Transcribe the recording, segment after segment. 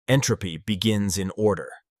Entropy begins in order,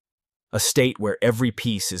 a state where every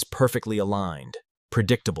piece is perfectly aligned,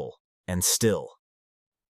 predictable, and still.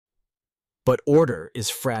 But order is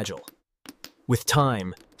fragile. With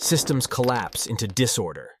time, systems collapse into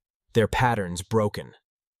disorder, their patterns broken.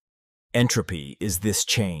 Entropy is this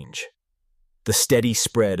change, the steady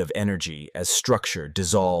spread of energy as structure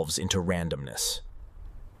dissolves into randomness.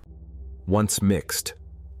 Once mixed,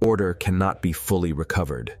 order cannot be fully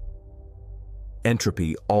recovered.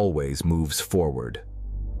 Entropy always moves forward.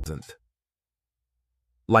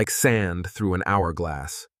 Like sand through an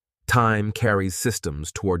hourglass, time carries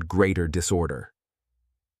systems toward greater disorder.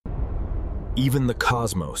 Even the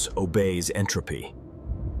cosmos obeys entropy.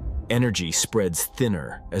 Energy spreads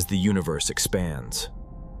thinner as the universe expands.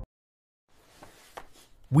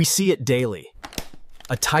 We see it daily.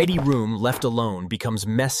 A tidy room left alone becomes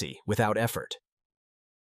messy without effort.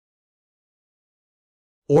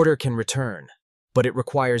 Order can return, but it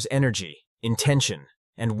requires energy, intention,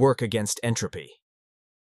 and work against entropy.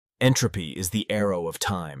 Entropy is the arrow of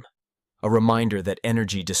time, a reminder that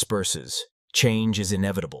energy disperses, change is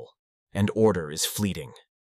inevitable, and order is fleeting.